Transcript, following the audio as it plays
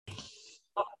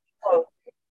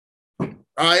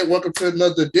All right, welcome to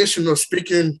another edition of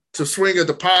Speaking to Swing of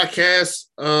the podcast.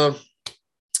 I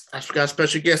got a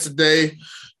special guest today,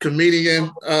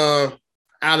 comedian out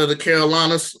of the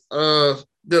Carolinas,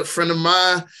 good friend of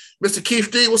mine, Mr. Keith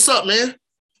D. What's up, man?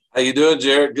 How you doing,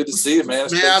 Jared? Good to see you, man.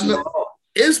 It's Man, been too long.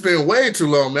 it's been way too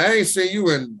long, man. I ain't seen you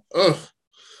in,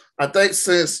 I think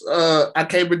since I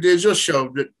came and did your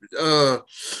show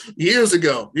years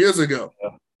ago. Yeah.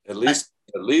 At I,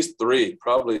 least three,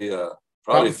 probably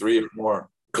probably three or more.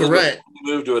 It was before correct.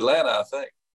 you moved to Atlanta, I think.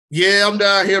 Yeah, I'm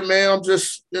down here, man. I'm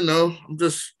just weighing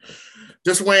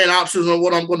options on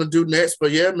what I'm going to do next.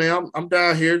 But yeah, man, I'm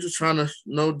down here just trying to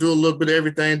do a little bit of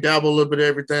everything, dabble a little bit of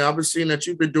everything. I've been seeing that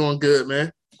you've been doing good,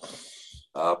 man.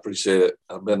 I appreciate it.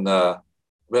 I've been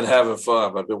having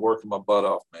fun. I've been working my butt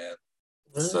off, man.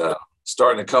 It's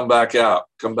starting to come back out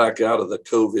of the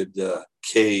COVID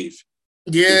cave.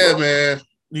 Yeah, People man.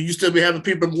 You still be having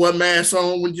people with one mask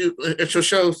on when you at your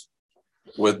shows?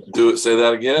 say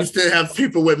that You again. still have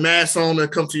people with masks on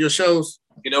that come to your shows?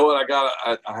 You know what?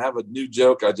 I have a new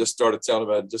joke I just started telling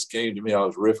about. It just came to me. I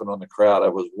was riffing on the crowd. I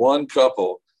was one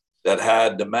couple that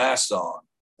had the masks on.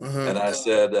 Uh-huh. And I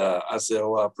said,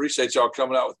 well, I appreciate y'all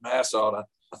coming out with masks on.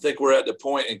 I think we're at the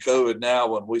point in COVID now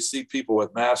when we see people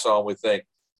with masks on, we think,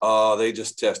 oh, they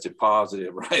just tested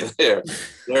positive right there.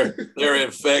 They're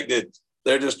infected.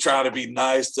 They're just trying to be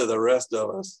nice to the rest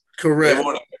of us. They Correct.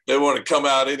 want they want to come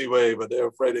out anyway, but they're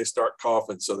afraid they start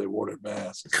coughing, so they wore their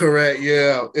masks. Correct.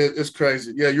 Yeah, it's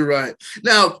crazy. Yeah, you're right.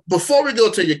 Now, before we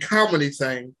go to your comedy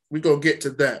thing, we go get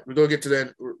to that. We're gonna get to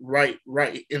that right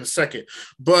in a second.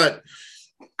 But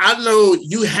I know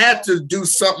you had to do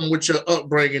something with your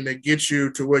upbringing to get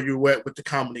you to where you were with the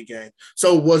comedy game.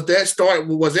 So was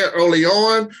that early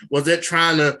on? Was that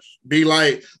trying to be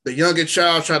like the younger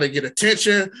child trying to get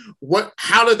attention?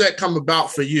 How did that come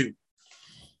about for you?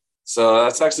 So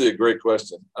that's actually a great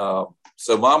question.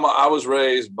 So mama, I was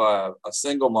raised by a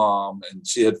single mom, and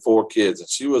she had four kids, and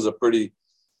she was a pretty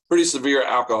severe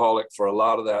alcoholic for a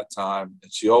lot of that time,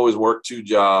 and she always worked two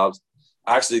jobs.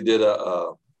 I actually did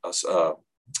a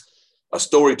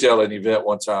storytelling event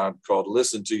one time called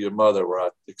 "Listen to Your Mother," where I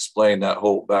explained that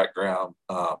whole background.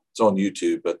 It's on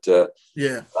YouTube, but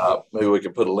Yeah. maybe we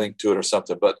can put a link to it or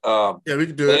something. Yeah, we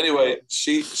can do But it. anyway,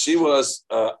 she was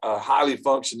a highly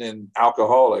functioning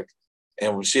alcoholic,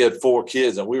 and when she had four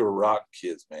kids, and we were rock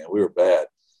kids, man, we were bad.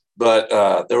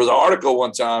 But there was an article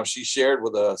one time she shared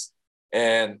with us,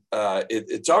 and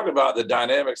it talked about the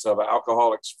dynamics of an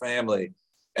alcoholic's family.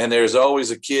 And there's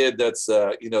always a kid that's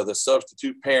the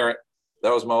substitute parent.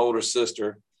 That was my older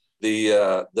sister.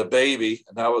 The baby,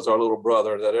 and that was our little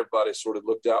brother that everybody sort of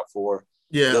looked out for.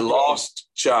 The Yeah. lost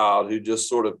child who just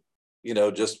sort of,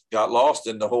 just got lost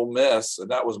in the whole mess, and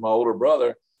that was my older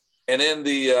brother. And then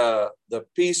the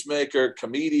peacemaker,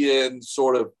 comedian,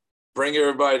 sort of bring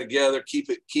everybody together, keep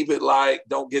it light,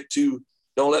 don't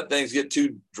let things get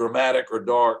too dramatic or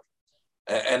dark.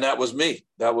 And that was me.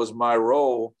 That was my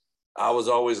role. I was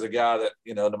always the guy that,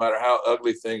 no matter how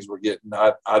ugly things were getting,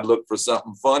 I'd look for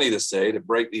something funny to say to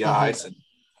break the Mhm. ice and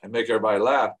make everybody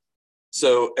laugh.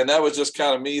 So, and that was just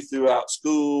kind of me throughout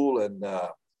school and,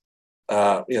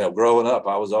 growing up.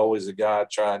 I was always a guy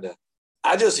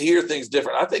I just hear things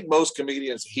different. I think most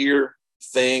comedians hear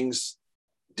things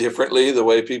differently, the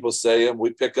way people say them. We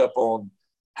pick up on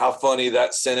how funny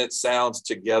that sentence sounds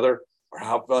together, or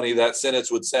how funny that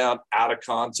sentence would sound out of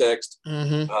context.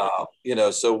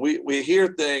 Mhm. So we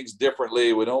hear things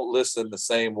differently. We don't listen the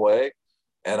same way.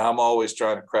 And I'm always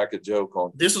trying to crack a joke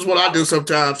on. This is what I do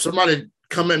sometimes. Somebody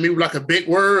come at me with like a big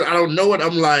word. I don't know it.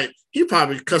 I'm like, he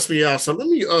probably cussed me out. So let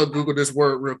me Google this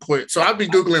word real quick. So I be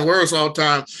Googling words all the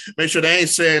time. Make sure they ain't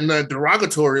saying nothing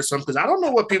derogatory or something, because I don't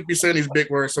know what people be saying these big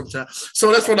words sometimes.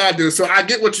 So that's what I do. So I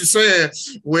get what you're saying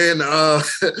when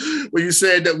when you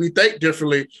said that we think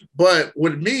differently. But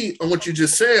with me, and what you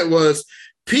just said was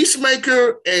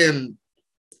peacemaker and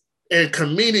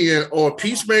comedian, or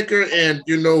peacemaker and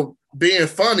being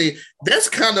funny. That's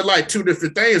kind of like two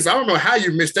different things. I don't know how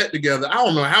you mixed that together. I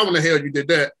don't know how in the hell you did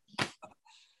that.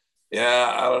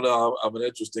 Yeah, I don't know. I'm an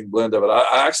interesting blend of it.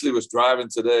 I actually was driving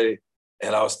today,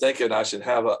 and I was thinking I should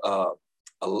have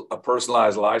a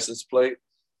personalized license plate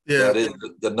Yeah. that is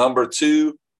the number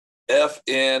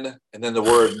 2FN and then the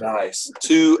word nice.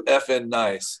 2FN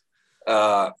nice.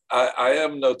 I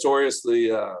am notoriously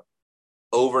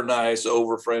over nice,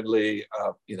 over friendly.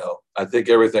 I think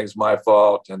everything's my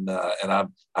fault, and I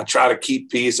try to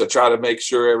keep peace. I try to make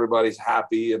sure everybody's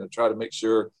happy, and I try to make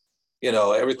sure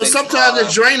everything. But sometimes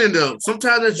it's draining though.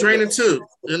 Sometimes it's draining too.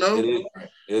 It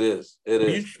is.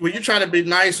 When you try to be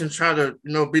nice and try to,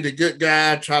 be the good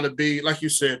guy, try to be, like you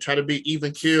said, try to be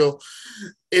even kill,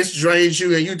 it drains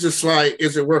you and you just like,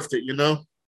 is it worth it,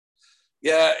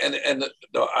 Yeah. And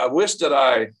I wish that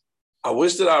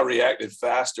I reacted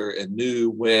faster and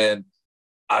knew when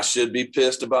I should be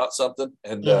pissed about something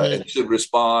and should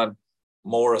respond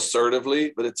more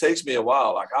assertively, but it takes me a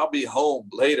while. Like I'll be home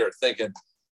later thinking,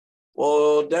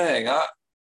 well, dang,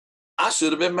 I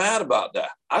should have been mad about that.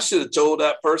 I should have told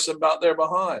that person about their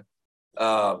behind.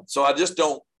 So I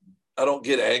don't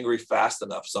get angry fast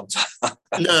enough sometimes.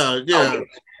 No, yeah.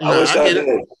 I wish I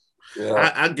did.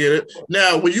 Yeah. I get it.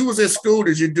 Now, when you was in school,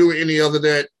 did you do any other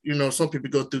that, some people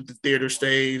go through the theater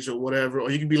stage or whatever,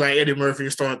 or you can be like Eddie Murphy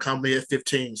and start comedy at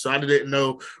 15. So I didn't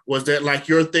know, was that like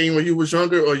your thing when you was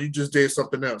younger or you just did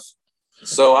something else?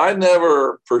 So I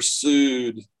never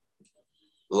pursued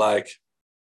like,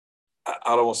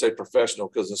 I don't want to say professional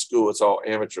because in school it's all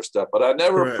amateur stuff, but I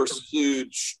never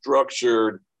pursued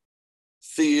structured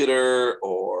theater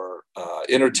or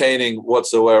entertaining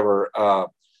whatsoever.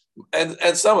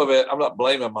 And some of it, I'm not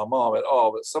blaming my mom at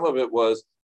all, but some of it was,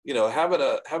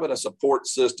 having a support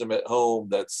system at home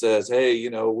that says, hey,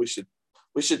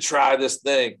 we should try this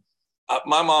thing.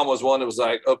 My mom was one that was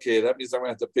like, okay, that means I'm gonna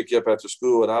have to pick you up after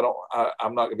school, and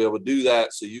I'm not gonna be able to do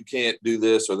that, so you can't do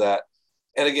this or that.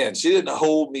 And again, she didn't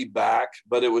hold me back,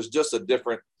 but it was just a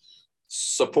different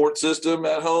support system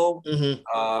at home. And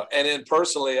then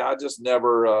personally, I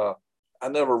never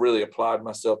really applied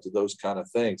myself to those kind of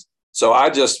things. So I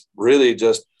just really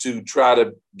just to try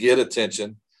to get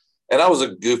attention. And I was a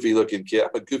goofy looking kid.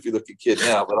 I'm a goofy looking kid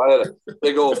now, but I had a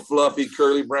big old fluffy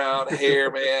curly brown hair,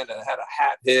 man, and I had a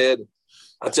hat head.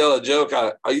 I tell a joke.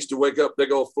 I used to wake up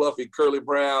big old fluffy curly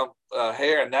brown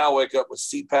hair, and now I wake up with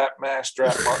CPAP mask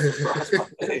strapped across my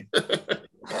face.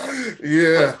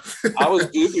 Yeah, I was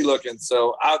goofy looking,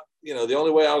 so the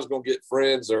only way I was going to get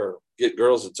friends or get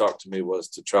girls to talk to me was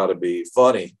to try to be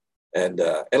funny, and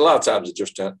a lot of times it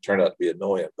just turned out to be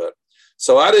annoying. But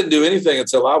so I didn't do anything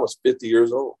until I was 50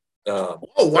 years old. Oh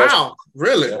wow,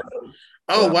 really? Yeah.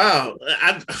 Oh wow,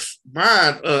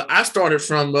 I started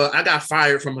from I got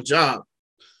fired from a job.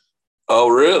 Oh,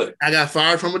 really? I got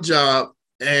fired from a job,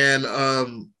 and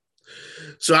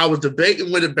so I was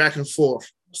debating with it back and forth.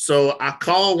 So I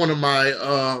called one of my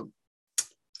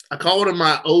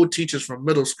old teachers from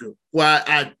middle school. Well,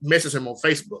 I messaged him on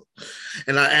Facebook,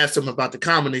 and I asked him about the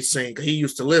comedy scene because he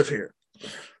used to live here,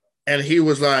 and he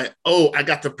was like, "Oh, I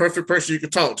got the perfect person you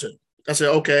could talk to." I said,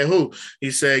 "Okay, who?"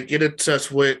 He said, "Get in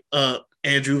touch with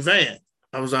Andrew Van."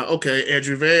 I was like, "Okay,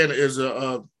 Andrew Van is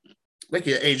like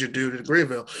an Asian dude in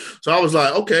Greenville." So I was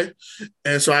like, okay.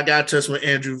 And so I got in touch with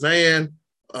Andrew Van.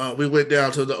 We went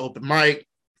down to the open mic.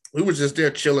 We were just there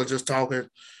chilling, just talking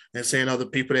and seeing other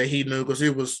people that he knew because he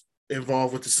was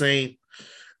involved with the scene.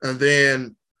 And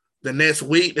then the next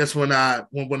week, that's when I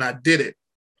did it.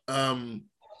 Now,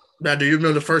 do you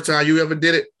remember the first time you ever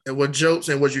did it? And what jokes?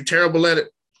 And was you terrible at it?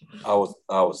 I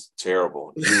was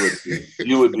terrible.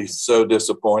 You would be so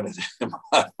disappointed in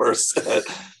my first set.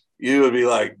 You would be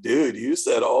like, dude, you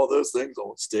said all those things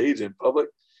on stage in public.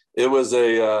 It was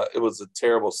a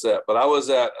terrible set. But I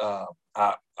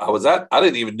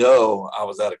didn't even know I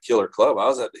was at a killer club. I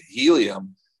was at the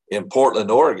Helium in Portland,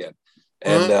 Oregon.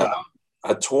 And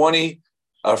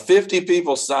 50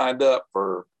 people signed up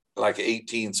for like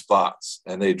 18 spots.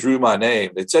 And they drew my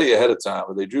name. They tell you ahead of time,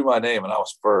 but they drew my name and I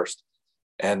was first.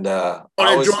 And they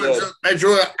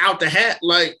drew it out the hat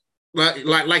like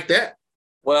that.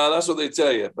 Well, that's what they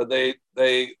tell you, but they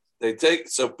take,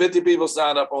 so 50 people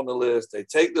sign up on the list. They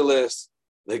take the list,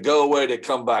 they go away, they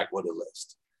come back with a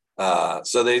list.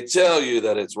 So they tell you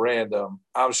that it's random.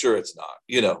 I'm sure it's not,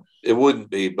 it wouldn't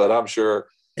be, but I'm sure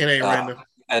it ain't random.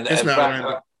 And in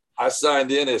fact, I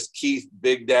signed in as Keith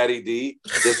Big Daddy D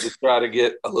just to try to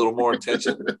get a little more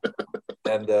attention.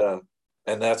 And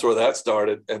that's where that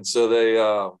started. And so they,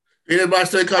 anybody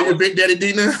still call you Big Daddy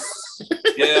D now?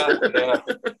 Yeah.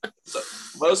 So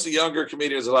most of the younger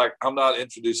comedians are like, I'm not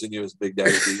introducing you as Big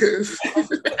Daddy D.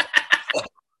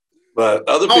 But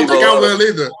other people, I don't think I will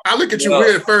either. I look at you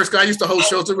weird at first because I used to host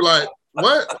shows to be like,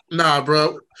 what? Nah,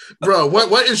 bro.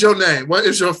 What is your name? What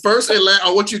is your first and last,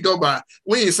 or what you go by?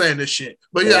 We ain't saying this shit.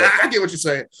 But yeah, I get what you're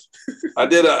saying. I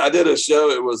did a show.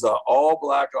 It was an all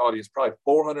black audience, probably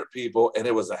 400 people, and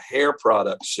it was a hair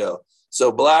product show.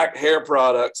 So black hair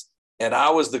products, and I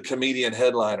was the comedian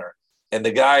headliner. And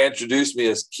the guy introduced me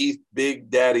as Keith Big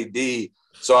Daddy D.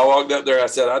 So I walked up there. I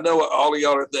said, I know what all of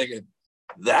y'all are thinking.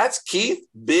 That's Keith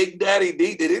Big Daddy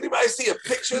D. Did anybody see a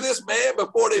picture of this man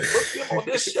before they put him on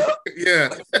this show? Yeah.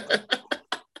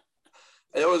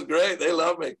 It was great. They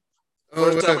love me.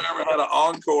 Oh, First time I ever had an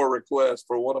encore request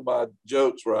for one of my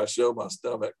jokes where I show my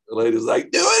stomach. The lady was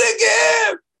like, "Do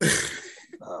it again."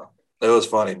 It was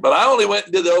funny. But I only went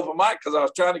and did the open mic because I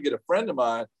was trying to get a friend of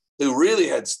mine who really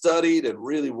had studied and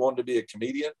really wanted to be a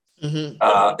comedian.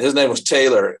 Mm-hmm. His name was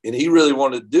Taylor, and he really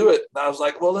wanted to do it. And I was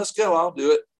like, well, let's go. I'll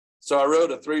do it. So I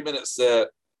wrote a 3-minute set.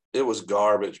 It was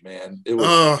garbage, man. It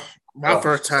was my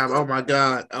first time. Oh my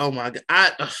God.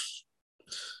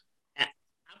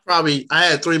 I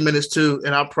had 3 minutes too,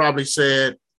 and I probably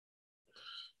said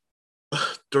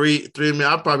 3 minutes.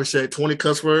 I probably said 20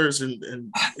 cuss words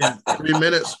in 3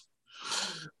 minutes.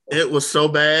 It was so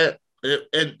bad.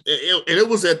 It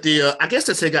was at the I guess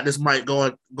they got this mic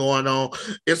going on.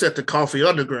 It's at the Coffee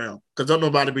Underground because don't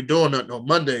nobody be doing nothing on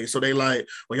Monday. So they like,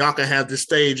 well, y'all can have this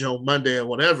stage on Monday or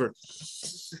whatever.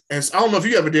 And so, I don't know if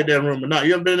you ever did that room or not.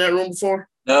 You ever been in that room before?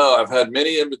 No, I've had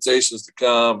many invitations to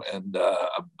come, and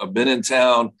I've been in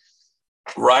town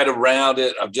right around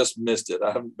it. I've just missed it.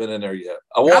 I haven't been in there yet.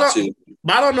 I want to.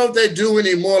 But I don't know if they do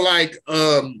any more like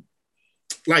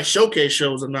showcase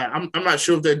shows or not. I'm not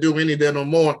sure if they do any of that no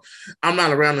more. I'm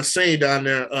not around the scene down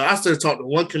there. I still talked to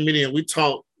one comedian. We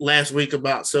talked last week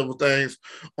about several things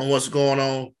on what's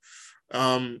going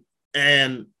on.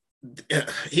 And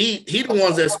he the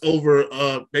ones that's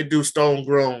over they do Stone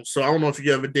Grown. So I don't know if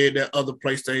you ever did that other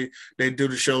place they do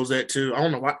the shows at too. I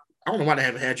don't know why they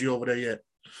haven't had you over there yet.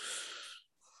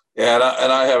 Yeah,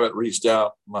 and I haven't reached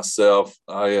out myself.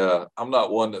 I'm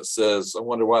not one that says, I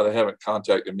wonder why they haven't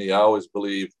contacted me. I always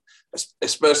believe,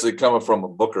 especially coming from a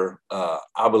booker,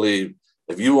 I believe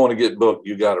if you want to get booked,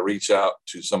 you got to reach out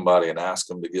to somebody and ask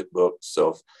them to get booked.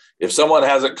 So if someone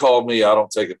hasn't called me, I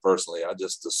don't take it personally. I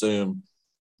just assume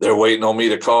they're waiting on me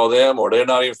to call them, or they're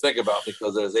not even thinking about me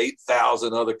because there's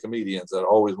 8,000 other comedians that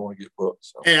always want to get booked.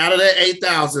 So. And out of that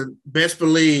 8,000, best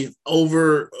believe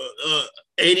over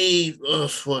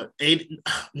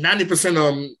 90% of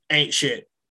them ain't shit,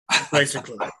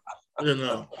 basically. You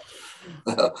know.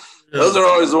 Those are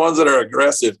always the ones that are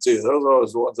aggressive too. Those are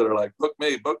always the ones that are like, book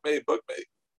me, book me, book me.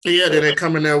 Yeah, then they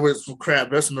come in there with some crap.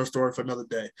 That's another story for another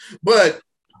day. But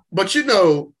you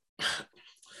know,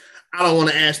 I don't want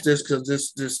to ask this because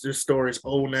this story is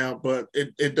old now, but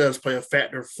it does play a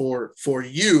factor for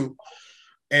you.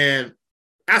 And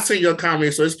I see your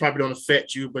comedy, so it's probably don't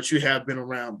affect you, but you have been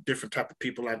around different type of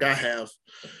people like I have.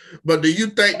 But do you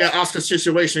think that Oscar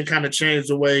situation kind of changed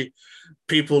the way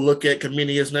people look at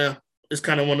comedians now? It's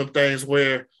kind of one of the things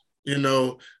where, you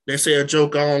know, they say a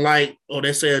joke I don't like, or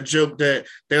they say a joke that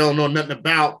they don't know nothing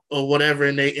about or whatever,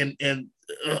 and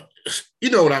you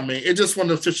know what I mean? It's just one of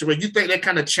those situations. You think that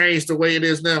kind of changed the way it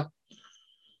is now?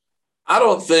 I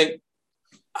don't think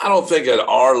at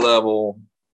our level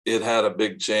it had a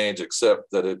big change, except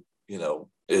that it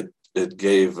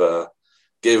gave a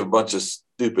bunch of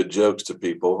stupid jokes to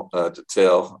people to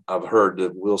tell. I've heard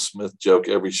the Will Smith joke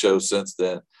every show since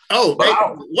then. Oh,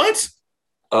 what?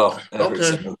 Oh,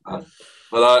 okay.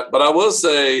 But I will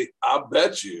say, I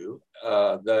bet you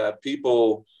that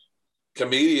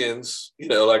comedians,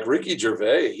 like Ricky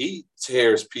Gervais, he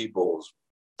tears people's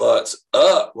butts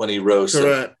up when he roasts them.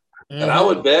 Mm-hmm. And I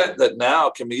would bet that now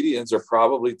comedians are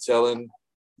probably telling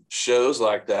shows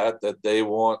like that they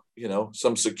want,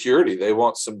 some security. They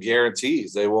want some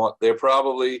guarantees. They're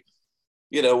probably,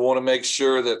 want to make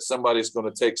sure that somebody's going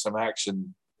to take some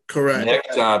action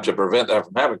next time to prevent that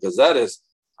from happening. Because that is,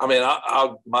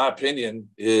 my opinion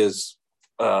is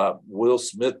Will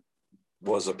Smith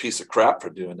was a piece of crap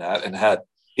for doing that, and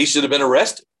he should have been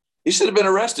arrested. He should have been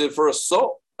arrested for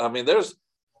assault. There's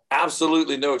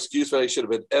absolutely no excuse for that. He should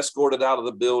have been escorted out of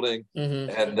the building, mm-hmm.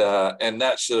 and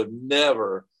that should have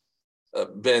never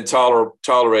been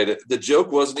tolerated. The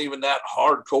joke wasn't even that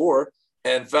hardcore.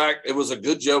 In fact, it was a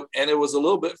good joke, and it was a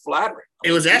little bit flattering.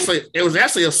 It was actually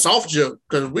a soft joke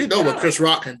because we know what Chris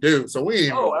Rock can do. So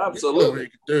absolutely know what he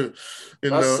can do.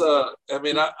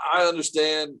 I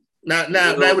understand. Now,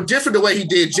 it was different the way he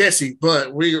did Jesse, but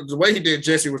the way he did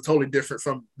Jesse was totally different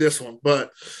from this one.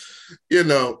 But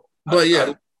yeah,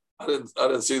 I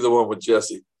didn't see the one with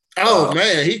Jesse. Oh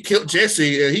man, he killed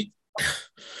Jesse, and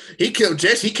he killed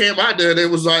Jesse. He came out there and it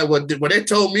was like, when they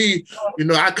told me,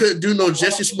 I couldn't do no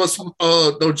Jesse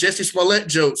Smollett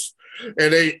jokes,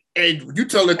 and you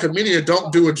tell a comedian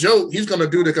don't do a joke, he's gonna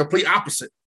do the complete opposite.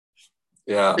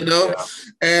 Yeah.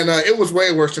 And it was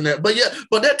way worse than that.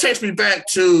 But that takes me back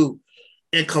to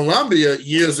in Columbia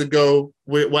years ago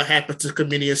with what happened to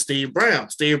comedian Steve Brown.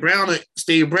 Steve Brown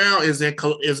is in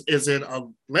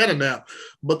Atlanta now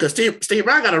because Steve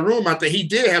Brown got a room out there. He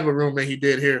did have a room that he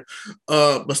did here,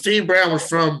 but Steve Brown was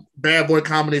from Bad Boy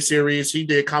Comedy Series. He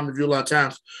did Comedy View a lot of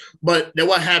times. But then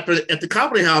what happened at the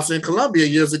Comedy House in Columbia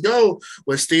years ago,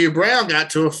 when Steve Brown got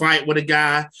to a fight with a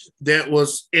guy that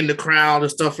was in the crowd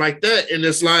and stuff like that, and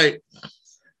it's like.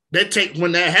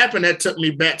 When that happened, that took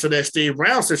me back to that Steve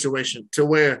Brown situation to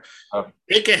where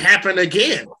it can happen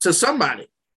again to somebody.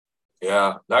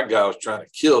 Yeah, that guy was trying to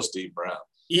kill Steve Brown.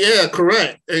 Yeah,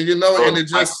 correct. And and it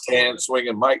just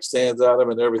swinging mic stands at him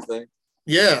and everything.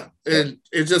 Yeah, and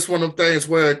it's just one of the things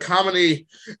where comedy.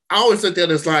 I always look at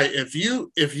it as like if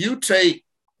you take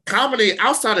comedy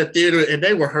outside of theater, and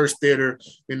they rehearse theater,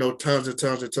 tons and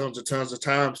tons and tons and tons of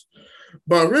times,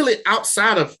 but really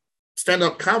outside of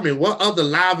stand-up comedy, what other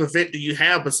live event do you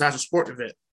have besides a sport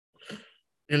event?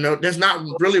 There's not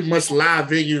really much live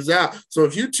venues out. So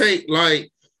if you take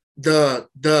like the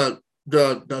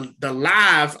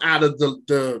live out of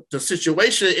the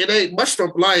situation, it ain't much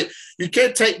like you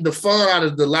can't take the fun out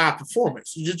of the live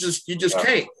performance. You just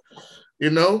can't,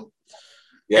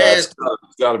 Yeah, it's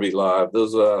got to be live.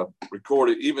 Those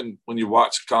recorded, even when you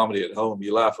watch comedy at home,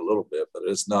 you laugh a little bit, but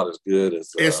it's not as good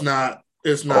as it's not.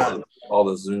 All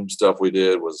the Zoom stuff we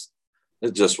did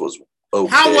just was okay.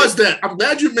 How was that? I'm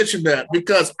glad you mentioned that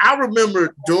because I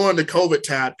remember during the COVID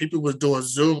time, people was doing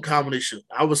Zoom comedy shows.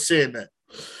 I was seeing that.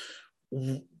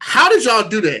 How did y'all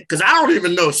do that? Because I don't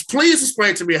even know. Please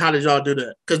explain to me how did y'all do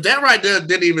that? Because that right there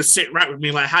didn't even sit right with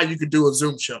me, like how you could do a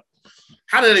Zoom show.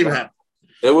 How did that even happen?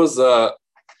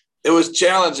 It was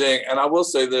challenging, and I will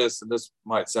say this, and this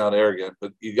might sound arrogant,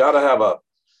 but you got to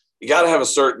have a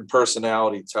certain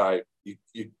personality type.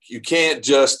 You can't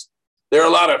just. There are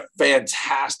a lot of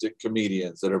fantastic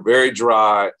comedians that are very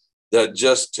dry, that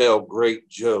just tell great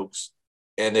jokes,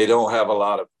 and they don't have a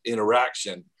lot of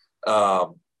interaction.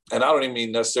 And I don't even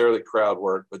mean necessarily crowd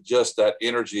work, but just that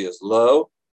energy is low.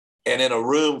 And in a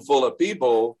room full of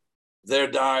people,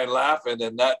 they're dying laughing,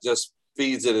 and that just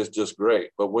feeds it. Is just great.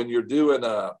 But when you're doing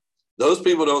those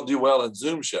people don't do well in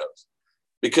Zoom shows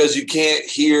because you can't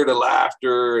hear the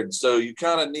laughter, and so you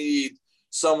kind of need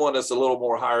someone that's a little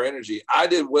more higher energy. I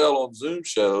did well on Zoom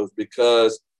shows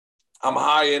because I'm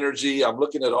high energy. I'm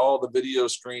looking at all the video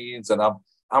screens, and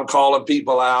I'm calling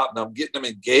people out, and I'm getting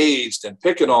them engaged and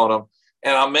picking on them,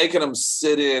 and I'm making them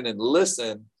sit in and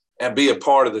listen and be a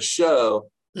part of the show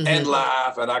and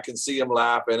laugh. And I can see them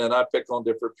laughing, and I pick on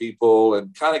different people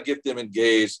and kind of get them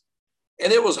engaged.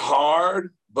 And it was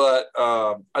hard, but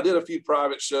I did a few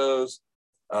private shows.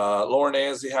 Lauren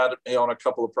Anstey had me on a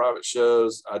couple of private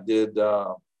shows. I did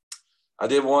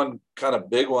one kind of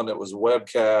big one that was a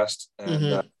webcast,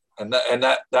 and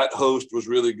that host was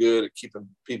really good at keeping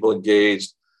people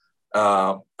engaged.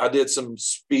 I did some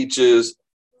speeches.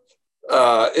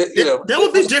 That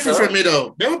would be different for me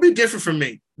though. That would be different for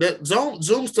me. That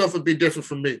Zoom stuff would be different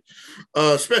for me,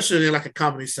 especially in like a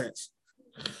comedy sense.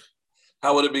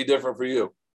 How would it be different for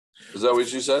you? Is that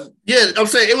what you said? Yeah, I'm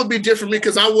saying it would be different for me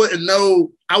because I wouldn't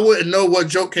know what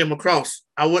joke came across.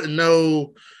 I wouldn't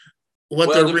know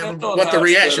what the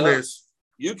reaction is.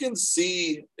 You can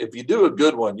see, if you do a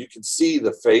good one, you can see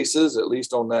the faces, at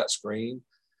least on that screen.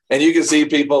 And you can see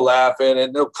people laughing,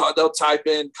 and they'll type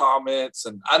in comments.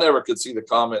 And I never could see the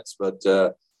comments, but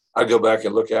I go back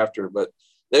and look after. But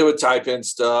they would type in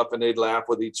stuff, and they'd laugh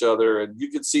with each other. And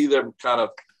you could see them kind of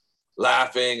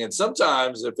laughing. And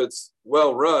sometimes if it's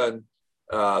well run,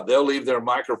 they'll leave their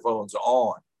microphones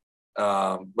on.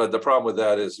 But the problem with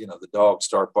that is, the dogs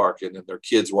start barking and their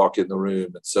kids walk in the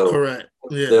room. And so correct.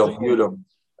 Yeah. They'll mute them.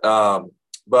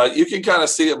 But you can kind of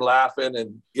see them laughing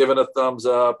and giving a thumbs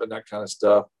up and that kind of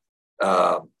stuff.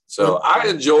 So I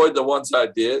enjoyed the ones I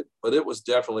did, but it was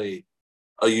definitely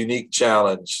a unique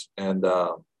challenge. And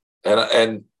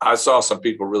I saw some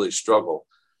people really struggle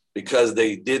because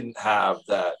they didn't have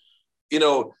that.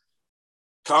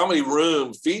 Comedy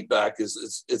room feedback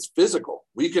it's physical.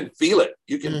 We can feel it.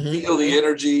 You can feel the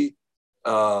energy.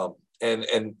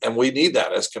 And we need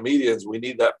that as comedians. We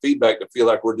need that feedback to feel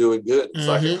like we're doing good. It's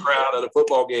like a crowd at a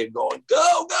football game going,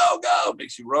 go, go, go.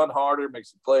 Makes you run harder,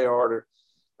 makes you play harder.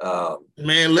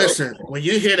 Man, listen, when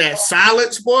you hear that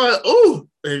silence, boy, ooh.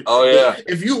 Oh, yeah.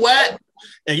 If you whack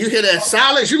and you hear that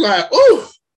silence, you're like, ooh.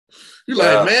 You're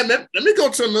like, man, let me go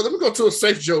to a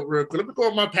safe joke real quick. Let me go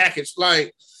on my package.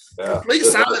 Like, complete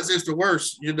silence is the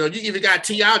worst. You even got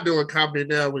T.I. doing comedy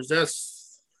now, which I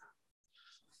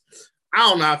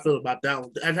don't know how I feel about that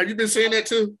one. Have you been seeing that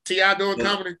too? T.I. doing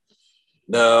comedy?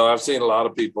 No, I've seen a lot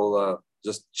of people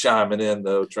just chiming in,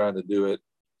 though, trying to do it.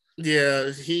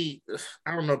 Yeah,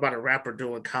 I don't know about a rapper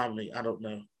doing comedy. I don't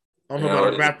know. I don't You know about know, a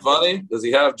is it rapper. funny? Does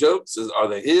he have jokes? Are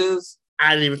they his?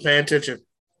 I didn't even pay attention.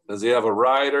 Does he have a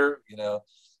writer? You know,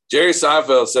 Jerry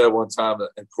Seinfeld said one time that,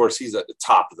 of course, he's at the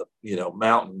top of the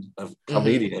mountain of Mm-hmm.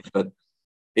 comedians, but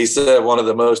he said one of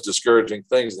the most discouraging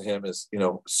things to him is, as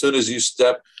soon as you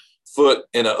step foot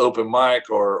in an open mic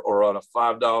or on a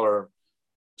 $5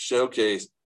 showcase,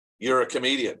 you're a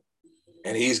comedian.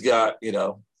 And he's got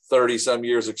 30 some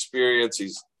years experience.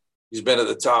 He's been at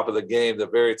the top of the game, the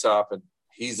very top, and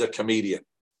he's a comedian.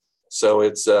 So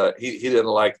it's he didn't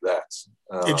like that.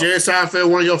 Is Jerry Seinfeld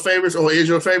one of your favorites, or is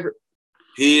your favorite?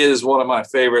 He is one of my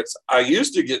favorites. I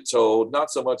used to get told,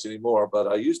 not so much anymore, but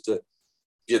I used to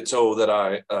get told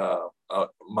that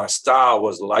my style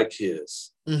was like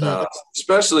his, Mm-hmm.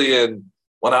 especially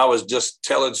when I was just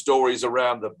telling stories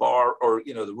around the bar or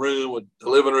the room, the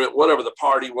living room, whatever the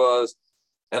party was,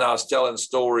 and I was telling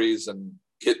stories and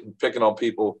picking on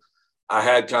people. I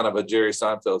had kind of a Jerry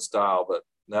Seinfeld style, but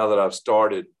now that I've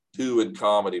started doing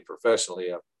comedy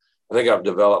professionally, I think I've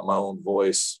developed my own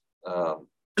voice. And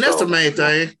that's the main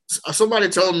thing. Somebody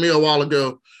told me a while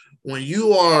ago, when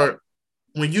you're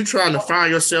trying to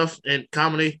find yourself in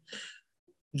comedy,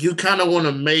 you kind of want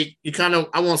to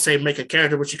I won't say make a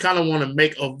character, but you kind of want to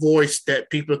make a voice that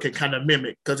people can kind of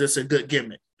mimic because it's a good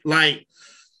gimmick. Like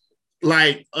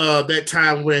that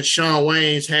time when Shawn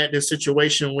Wayans had this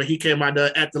situation where he came out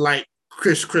there acting like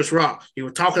Chris Rock. He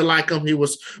was talking like him. He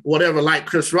was whatever like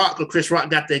Chris Rock, but Chris Rock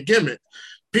got that gimmick.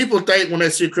 People think when they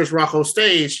see Chris Rock on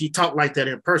stage, he talk like that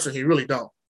in person. He really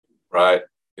don't. Right.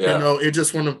 Yeah. It's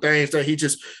just one of the things that he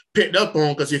just picked up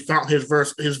on because he found his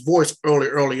voice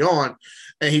early on,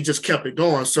 and he just kept it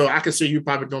going. So I can see you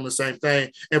probably doing the same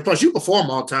thing. And plus, you perform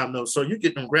all the time though, so you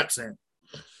get them reps in.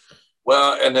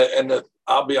 Well,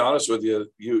 I'll be honest with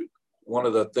you. One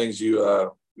of the things you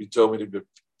told me to be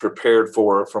prepared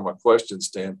for from a question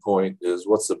standpoint is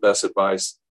what's the best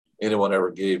advice anyone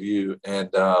ever gave you? And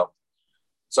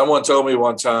someone told me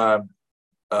one time,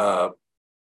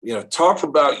 talk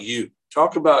about you,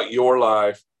 talk about your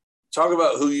life, talk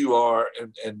about who you are.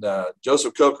 And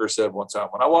Joseph Coker said one time,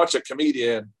 when I watch a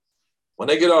comedian, when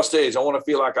they get off stage, I want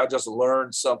to feel like I just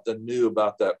learned something new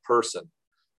about that person.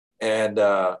 And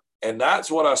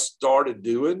that's what I started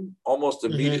doing almost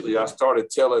immediately. Mm-hmm. I started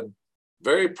telling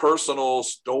very personal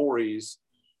stories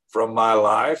from my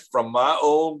life, from my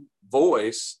own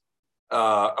voice.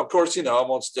 Of course, I'm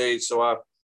on stage, so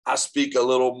I speak a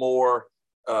little more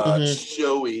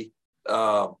showy,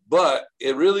 but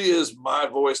it really is my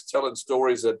voice telling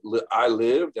stories that I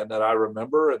lived and that I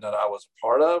remember and that I was a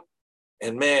part of.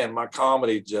 And man, my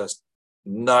comedy just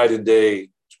night and day,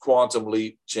 quantum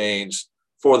leap changed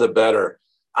for the better.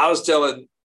 I was telling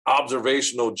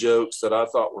observational jokes that I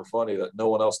thought were funny that no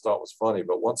one else thought was funny.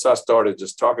 But once I started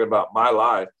just talking about my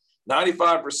life,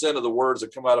 95% of the words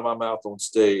that come out of my mouth on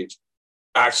stage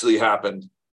actually happened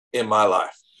in my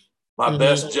life. My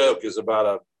best joke is about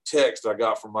a text I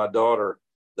got from my daughter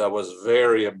that was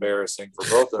very embarrassing for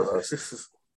both of us.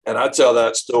 And I tell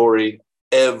that story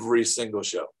every single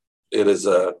show. It is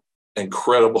an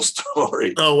incredible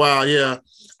story. Oh, wow. Yeah.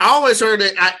 I always heard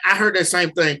that. I heard that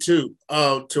same thing too,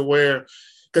 to where,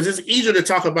 because it's easier to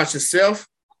talk about yourself.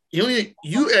 You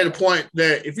at a point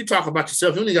that if you talk about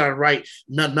yourself, you only got to write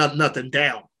nothing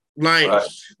down. Right.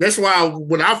 That's why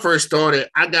when I first started,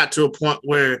 I got to a point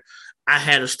where I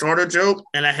had a starter joke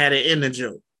and I had an ending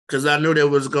joke because I knew that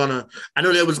was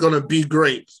gonna be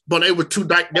great. But they were two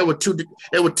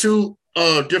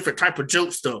different type of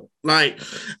jokes though. Like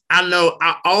I know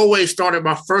I always started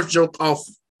my first joke off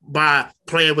by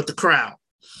playing with the crowd,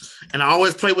 and I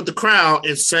always play with the crowd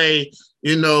and say,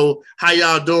 how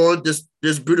y'all doing?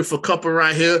 This beautiful couple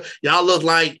right here. Y'all look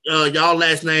like y'all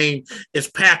last name is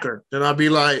Packer. Then I'll be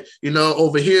like,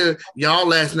 over here, y'all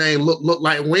last name look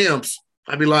like Williams.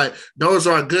 I'd be like, those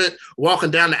are good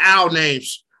walking down the aisle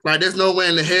names. Like, there's no way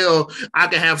in the hell I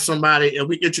can have somebody and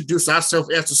we introduce ourselves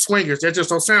as the swingers. That just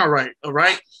don't sound right. All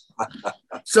right.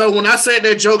 So when I said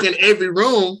that joke in every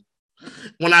room,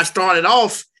 when I started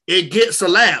off, it gets a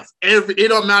laugh. It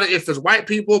don't matter if it's white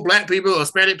people, black people,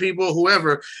 Hispanic people,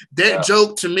 whoever. That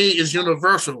joke to me is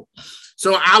universal.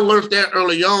 So I learned that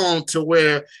early on to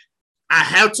where I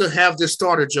have to have this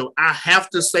starter joke. I have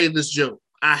to say this joke.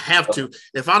 I have to.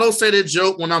 If I don't say that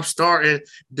joke when I'm starting,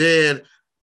 then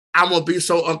I'm going to be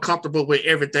so uncomfortable with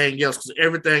everything else because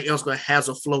everything else has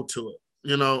a flow to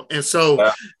it, And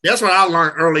so that's what I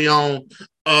learned early on,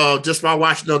 just by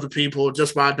watching other people,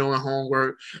 just by doing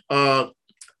homework.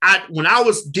 When I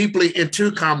was deeply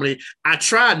into comedy, I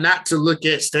tried not to look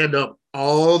at stand-up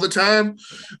all the time,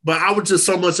 but I was just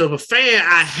so much of a fan.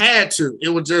 I had to. It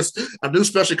was just a new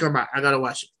special come out. I gotta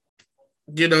watch it.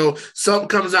 You know, something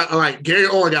comes out like Gary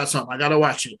Owen got something. I gotta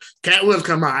watch it. Cat Williams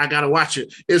come out. I gotta watch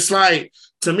it. It's like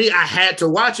to me, I had to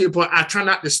watch it, but I try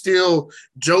not to steal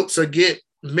jokes or get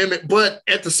mimic. But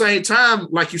at the same time,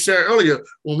 like you said earlier,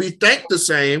 when we think the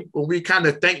same, when we kind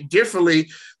of think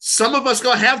differently, some of us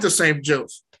gonna have the same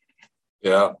jokes.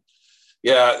 Yeah,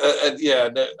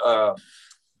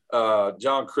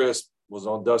 John Crisp was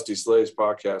on Dusty Slave's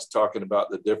podcast talking about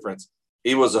the difference.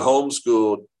 He was a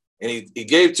homeschooled, and he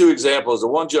gave two examples. The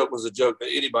one joke was a joke that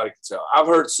anybody could tell. I've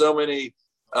heard so many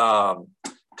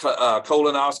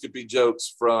colonoscopy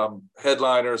jokes from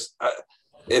headliners.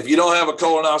 If you don't have a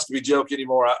colonoscopy joke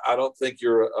anymore, I don't think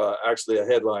you're actually a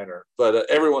headliner. But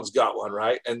everyone's got one,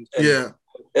 right? And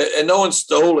no one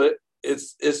stole it.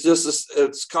 It's just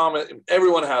it's common.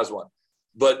 Everyone has one.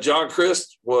 But John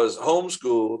Crist was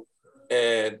homeschooled,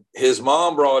 and his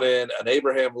mom brought in an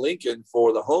Abraham Lincoln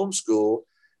for the homeschool.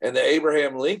 And the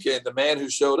Abraham Lincoln, the man who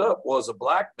showed up, was a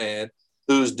black man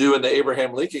who's doing the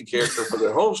Abraham Lincoln character for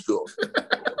their homeschool.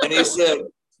 And he said,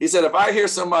 if I hear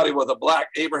somebody with a black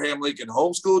Abraham Lincoln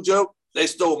homeschool joke, they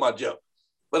stole my joke.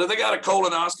 But if they got a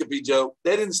colonoscopy joke,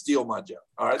 they didn't steal my joke.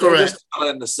 All right. Correct. They're just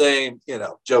telling the same,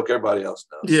 joke everybody else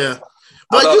knows. Yeah.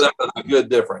 But I thought that was a good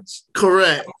difference.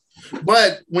 Correct.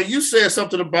 But when you said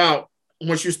something about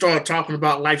once you start talking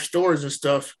about life stories and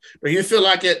stuff, do you feel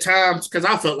like at times, because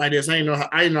I felt like this, I know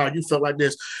how you felt like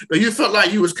this, but you felt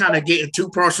like you was kind of getting too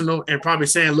personal and probably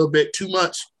saying a little bit too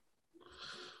much?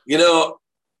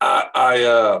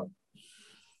 I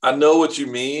know what you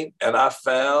mean, and I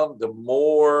found the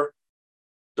more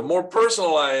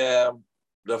personal I am,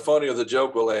 the funnier the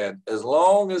joke will land. As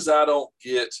long as I don't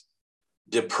get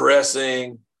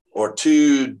depressing or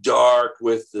too dark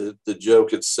with the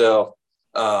joke itself.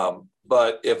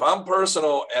 But if I'm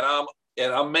personal and I'm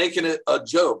making it a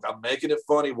joke, I'm making it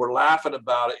funny, we're laughing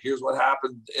about it. Here's what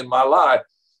happened in my life.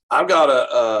 I've got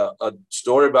a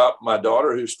story about my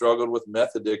daughter who struggled with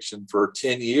meth addiction for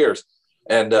 10 years.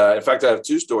 And in fact, I have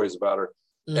two stories about her.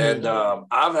 Mm-hmm.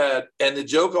 And the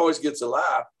joke always gets a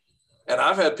laugh. And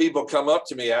I've had people come up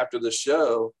to me after the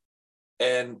show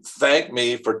and thank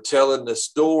me for telling the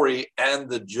story and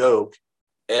the joke,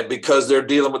 and because they're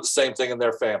dealing with the same thing in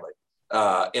their family,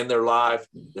 in their life,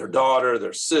 their daughter,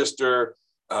 their sister,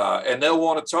 and they'll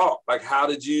want to talk. Like, how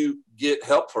did you get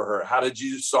help for her? How did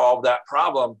you solve that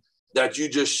problem that you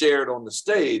just shared on the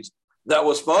stage? That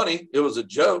was funny. It was a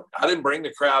joke. I didn't bring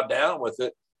the crowd down with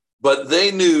it, but they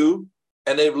knew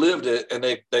and they've lived it, and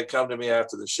they come to me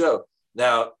after the show.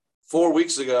 Now, 4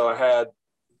 weeks ago, I had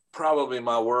probably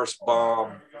my worst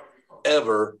bomb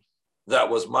ever. That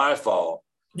was my fault.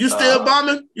 You still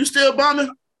bombing? You still bombing?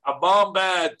 I bombed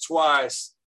bad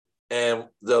twice. And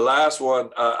the last one,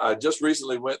 I just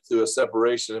recently went through a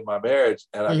separation in my marriage,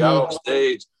 and I got on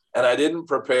stage and I didn't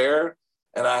prepare.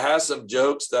 And I had some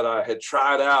jokes that I had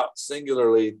tried out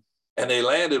singularly, and they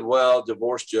landed well,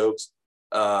 divorce jokes.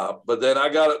 But then I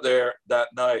got up there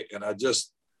that night, and I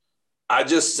just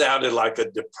sounded like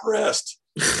a depressed,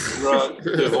 drunk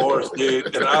divorce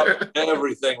dude. And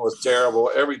everything was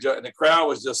terrible. Every joke, and the crowd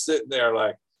was just sitting there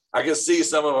like, I could see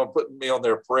some of them putting me on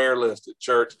their prayer list at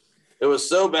church. It was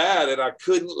so bad, and I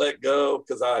couldn't let go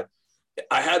because I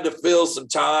had to fill some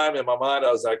time in my mind.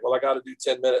 I was like, well, I got to do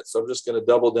 10 minutes, so I'm just going to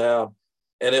double down.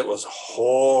 And it was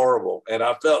horrible, and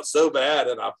I felt so bad,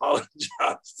 and I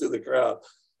apologized to the crowd.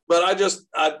 But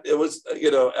it was,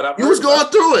 and I. You was going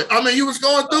through it. I mean, you was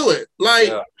going through it.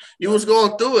 Like, you was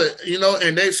going through it,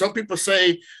 and some people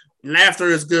say laughter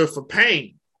is good for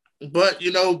pain. But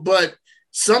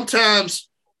sometimes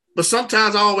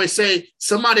I always say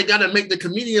somebody got to make the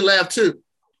comedian laugh too.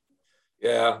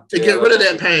 Yeah. To get rid of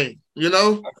that pain,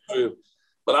 That's true.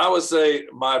 But I would say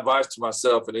my advice to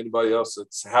myself and anybody else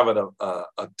that's having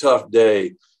a tough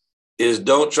day is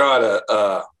don't try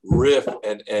to riff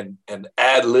and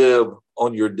ad lib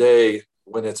on your day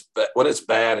when it's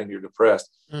bad and you're depressed.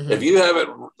 Mm-hmm. If you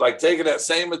haven't taken that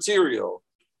same material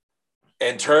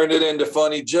and turned it into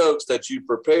funny jokes that you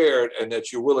prepared and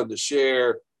that you're willing to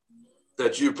share,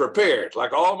 that you prepared,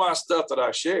 like all my stuff that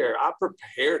I share, I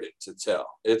prepared it to tell.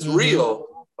 It's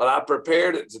real, but I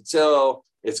prepared it to tell.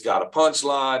 It's got a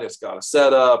punchline. It's got a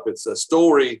setup. It's a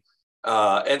story.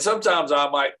 And sometimes I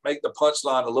might make the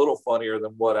punchline a little funnier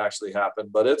than what actually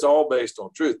happened, but it's all based on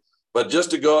truth. But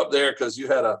just to go up there because you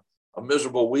had a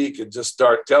miserable week and just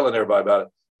start telling everybody about it,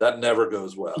 that never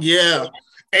goes well. Yeah.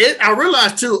 And I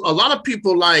realized too, a lot of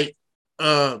people like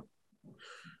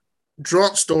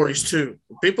drunk stories too.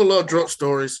 People love drunk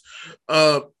stories.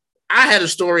 I had a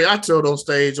story I told on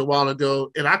stage a while ago,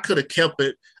 and I could have kept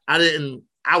it.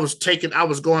 I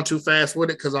was going too fast with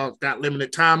it because I got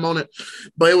limited time on it.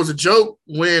 But it was a joke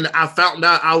when I found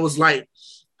out I was like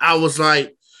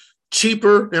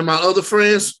cheaper than my other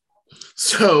friends.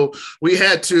 So we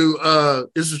had to,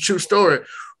 this is a true story.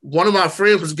 One of my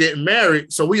friends was getting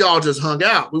married, so we all just hung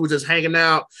out. We were just hanging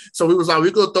out. So we was like,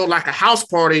 we could throw like a house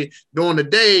party during the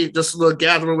day, just a little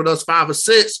gathering with us 5 or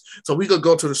 6, so we could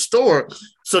go to the store.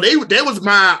 So they was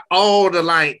my all the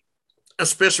like a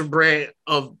special brand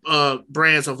of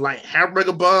brands of like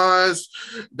hamburger buns,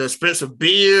 the expensive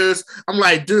beers. I'm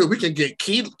like, dude, we can get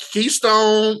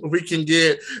Keystone, we can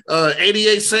get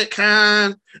 88 cent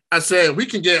kind. I said we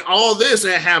can get all this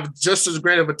and have just as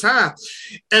great of a time.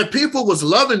 And people was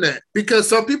loving that because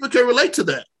some people can relate to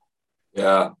that.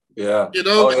 Yeah. You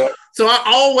know, yeah. So I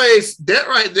always, that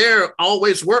right there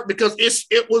always worked because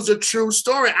it was a true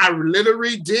story. I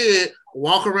literally did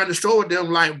walk around the store with them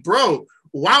like, bro,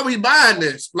 why are we buying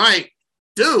this? Like,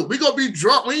 dude, we gonna be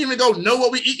drunk. We ain't even gonna know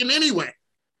what we eating anyway.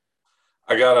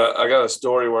 I got a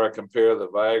story where I compare the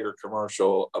Viagra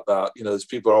commercial about, these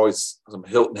people are always some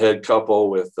Hilton Head couple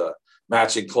with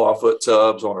matching clawfoot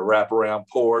tubs on a wraparound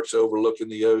porch overlooking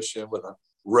the ocean with a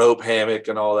rope hammock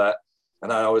and all that.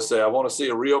 And I always say, I want to see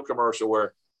a real commercial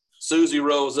where Susie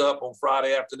rolls up on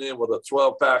Friday afternoon with a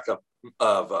 12-pack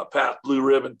of Pabst Blue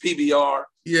Ribbon PBR.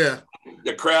 Yeah.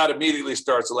 The crowd immediately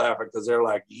starts laughing because they're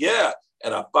like, yeah,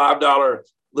 and a $5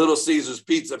 Little Caesars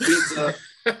pizza.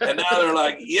 And now they're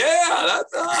like, yeah,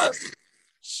 that's us.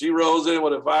 She rolls in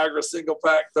with a Viagra single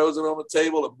pack, throws it on the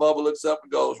table, and Bubba looks up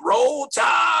and goes, roll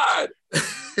Tide.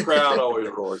 Crowd always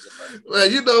roars at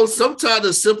that. Well, sometimes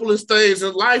the simplest things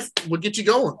in life will get you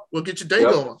going, will get your day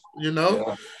going,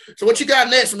 Yeah. So what you got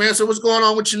next, man? So what's going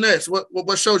on with you next?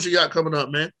 What shows you got coming up,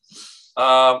 man?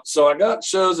 So I got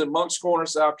shows in Moncks Corner,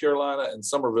 South Carolina, and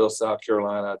Somerville, South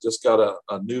Carolina. I just got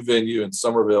a new venue in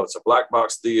Somerville. It's a black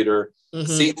box theater,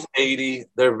 seats 80.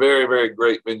 They're very, very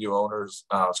great venue owners.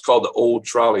 It's called the Old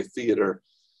Trolley Theater.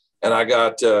 And I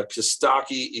got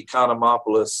Kostaki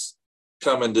Economopoulos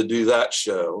coming to do that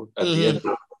show at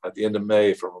the end of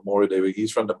May for Memorial Day week.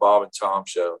 He's from the Bob and Tom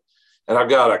show. And I've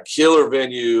got a killer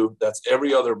venue that's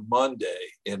every other Monday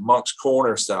in Moncks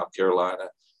Corner, South Carolina,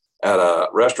 at a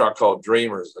restaurant called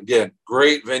Dreamers. Again,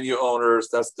 great venue owners.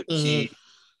 That's the key.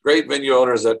 Great venue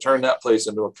owners that turn that place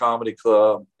into a comedy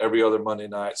club every other Monday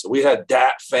night. So we had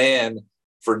Dat Fan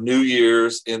for New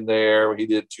Year's in there. He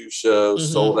did 2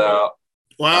 shows, sold out.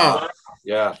 Wow.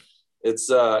 Yeah. It's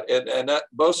and that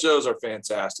both shows are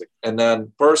fantastic. And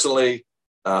then personally,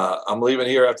 I'm leaving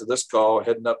here after this call,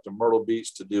 heading up to Myrtle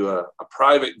Beach to do a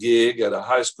private gig at a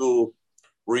high school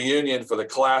reunion for the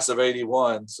class of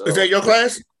 81. So is that your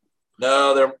class?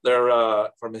 No, they're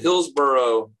from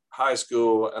Hillsborough High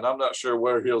School, and I'm not sure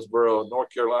where Hillsborough,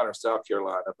 North Carolina or South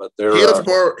Carolina, but they're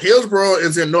Hillsborough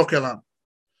is in North Carolina.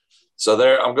 So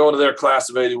I'm going to their class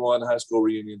of 81 high school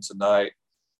reunion tonight,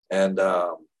 and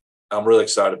I'm really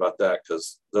excited about that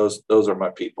because those are my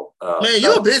people. Man,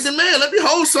 you're a busy man. Let me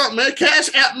hold something, man.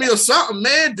 Cash at me or something,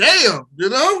 man. Damn,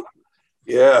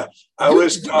 Yeah, I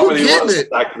wish comedy was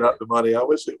stacking up the money. I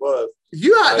wish it was.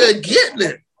 You out there getting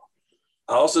it.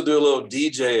 I also do a little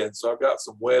DJing, so I've got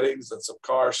some weddings and some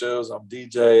car shows. I'm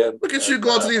DJing. Look at you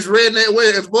going to these redneck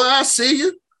weddings, boy. I see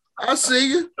you.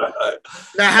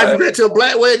 Now, have you been to a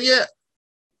black wedding yet?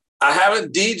 I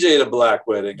haven't DJ'd a black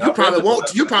wedding. You probably want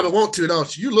to,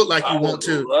 don't you? You look like you want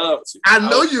to. Love to. I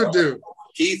know you do.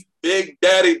 Keith Big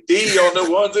Daddy D on the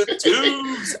 1s and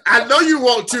 2s. I know you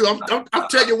want to. I'm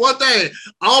telling you one thing.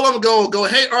 All of them go,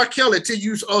 hey, R. Kelly, till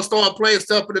you start playing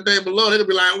stuff in the name of the Lord. They'll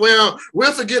be like, well,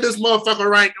 we'll forget this motherfucker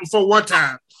right for one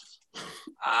time.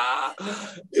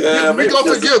 Yeah, we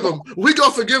gonna forgive him. We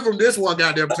gonna forgive him this one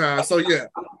goddamn time. So yeah.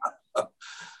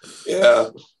 Yeah.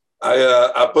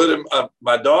 I put him,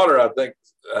 my daughter, I think,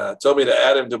 told me to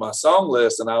add him to my song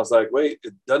list. And I was like, wait,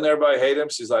 doesn't everybody hate him?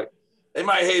 She's like, they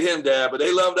might hate him, Dad, but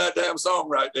they love that damn song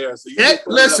right there. So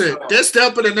listen, that's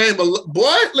step in the name of,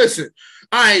 boy, listen.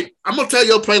 All right, I'm going to tell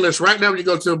your playlist right now when you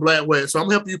go to a black wedding. So I'm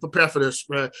helping you prepare for this,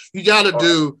 man. You got to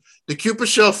do the Cupid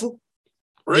Shuffle.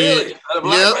 Really? Yeah.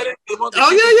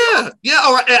 Oh, yeah. Yeah,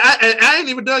 all right. I ain't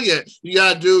even done yet. You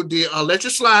got to do the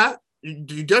Electric Slide.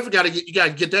 You definitely got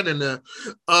to get that in there.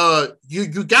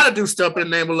 You got to do Step in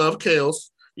the Name of Love, Kales.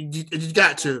 You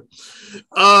got to.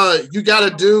 You got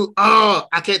to do.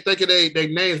 I can't think of their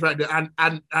names right there.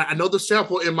 I know the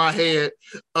sample in my head.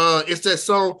 It's that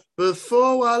song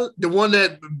the one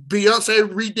that Beyonce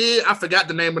redid. I forgot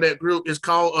the name of that group. It's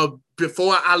called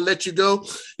Before I Let You Go.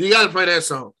 You got to play that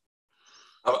song.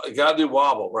 You got to do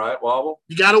Wobble, right? Wobble.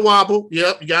 You got to wobble.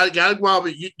 Yep. You got to wobble.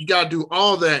 You got to do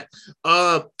all that.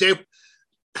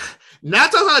 9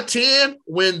 times out of 10,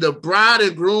 when the bride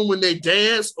and groom when they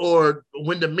dance, or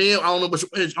when the men, I don't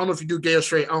know if you do gay or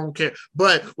straight, I don't care.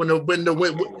 But when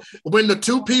the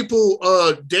two people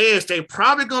dance, they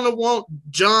probably gonna want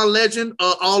John Legend.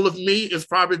 All of Me is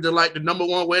probably the number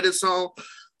one wedding song.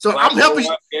 So Black I'm helping.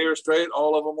 Gay or straight,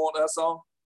 all of them want that song.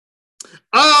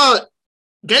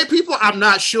 Gay people, I'm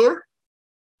not sure.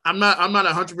 I'm not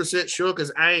 100% sure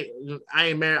because I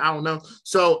ain't married. I don't know.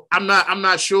 So I'm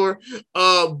not sure.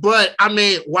 But I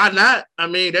mean, why not? I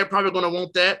mean, they're probably gonna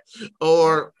want that,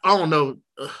 or I don't know.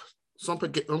 Some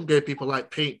gay people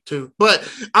like Pink too. But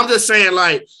I'm just saying,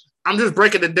 like, I'm just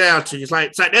breaking it down to you. It's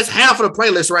like that's half of the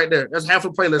playlist right there. That's half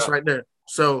of the playlist right there.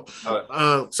 So,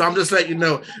 so I'm just letting you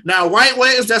know. Now, White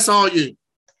Weddings, that's all you.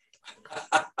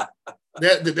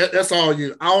 That's all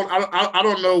you. I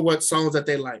don't know what songs that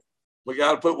they like. We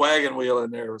got to put Wagon Wheel in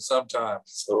there sometimes.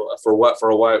 So for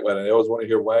a white wedding, they always want to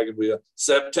hear Wagon Wheel.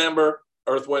 September,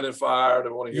 Earth, Wind, and Fire. They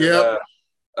want to hear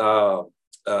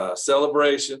that.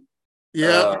 Celebration.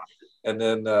 Yeah. And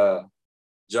then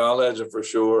John Legend for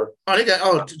sure.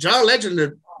 John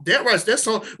Legend. That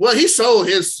song. Well, he sold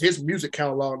his music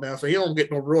catalog now, so he don't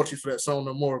get no royalties for that song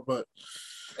no more. But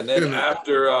and then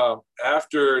after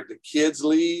the kids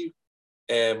leave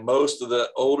and most of the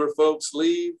older folks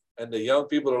leave, and the young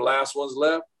people are the last ones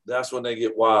left, that's when they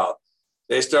get wild.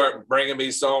 They start bringing me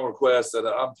song requests that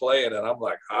I'm playing, and I'm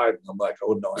like,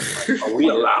 oh no, are we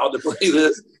allowed to play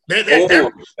this?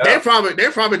 They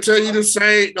probably tell you to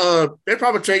say, they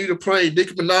probably tell you to play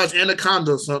Nicki Minaj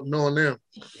Anaconda or something on them.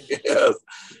 Yes,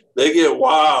 they get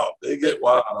wild.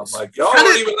 I'm like, y'all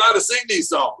don't even know how to sing these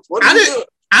songs. What are you doing?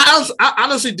 I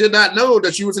honestly did not know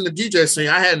that you was in the DJ scene.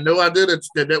 I had no idea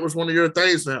that was one of your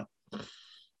things now.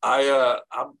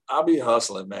 I'll be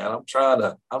hustling, man. I'm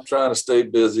trying to stay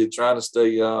busy, trying to stay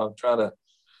young, trying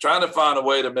to find a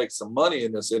way to make some money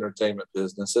in this entertainment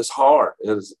business. It's hard.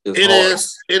 It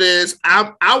is.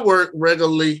 I work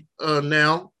regularly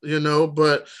now,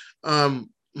 but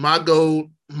my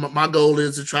goal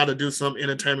is to try to do some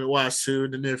entertainment wise too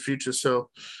in the near future.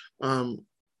 So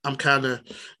I'm kind of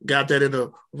got that in a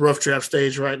rough draft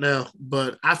stage right now,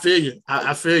 but I feel you.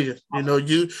 I feel you. You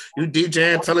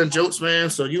DJing, telling jokes, man.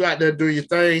 So you out there doing your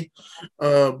thing.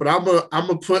 But I'm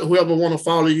gonna put whoever want to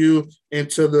follow you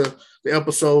into the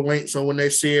episode link. So when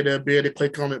they see it, they'll be able to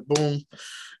click on it. Boom.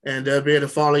 And they'll be able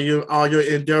to follow you, all your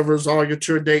endeavors, all your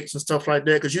tour dates and stuff like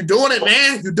that. Because you're doing it,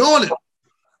 man. You're doing it.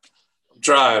 I'm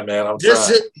trying, man.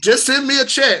 Just send me a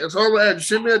chat. It's all right. Just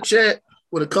send me a chat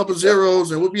with a couple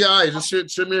zeros, and we'll be all right. Just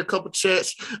send me a couple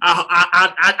chats.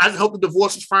 I hope the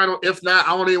divorce is final. If not,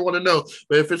 I don't even want to know.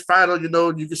 But if it's final,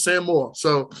 you can send more.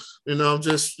 So, I'm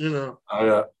just,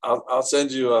 I'll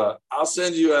send you. I'll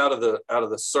send you out of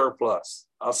the surplus.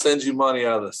 I'll send you money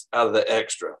out of the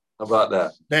extra. How about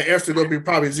that? That extra gonna be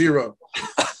probably zero.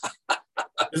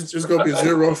 It's going to be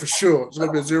zero for sure. It's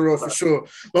going to be zero for sure.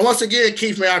 But once again,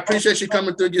 Keith, man, I appreciate you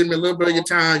coming through, giving me a little bit of your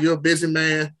time. You're a busy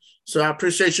man. So I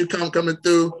appreciate you coming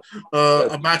through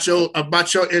about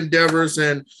your endeavors,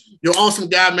 and you're an awesome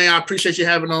guy, man. I appreciate you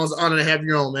having on. It's an honor to have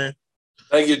you on, man.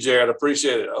 Thank you, Jared. I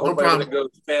appreciate it. I hope everything goes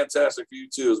fantastic for you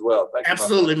too as well. Thank you.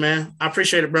 Absolutely, man. I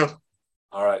appreciate it, bro.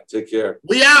 All right. Take care.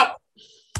 We out.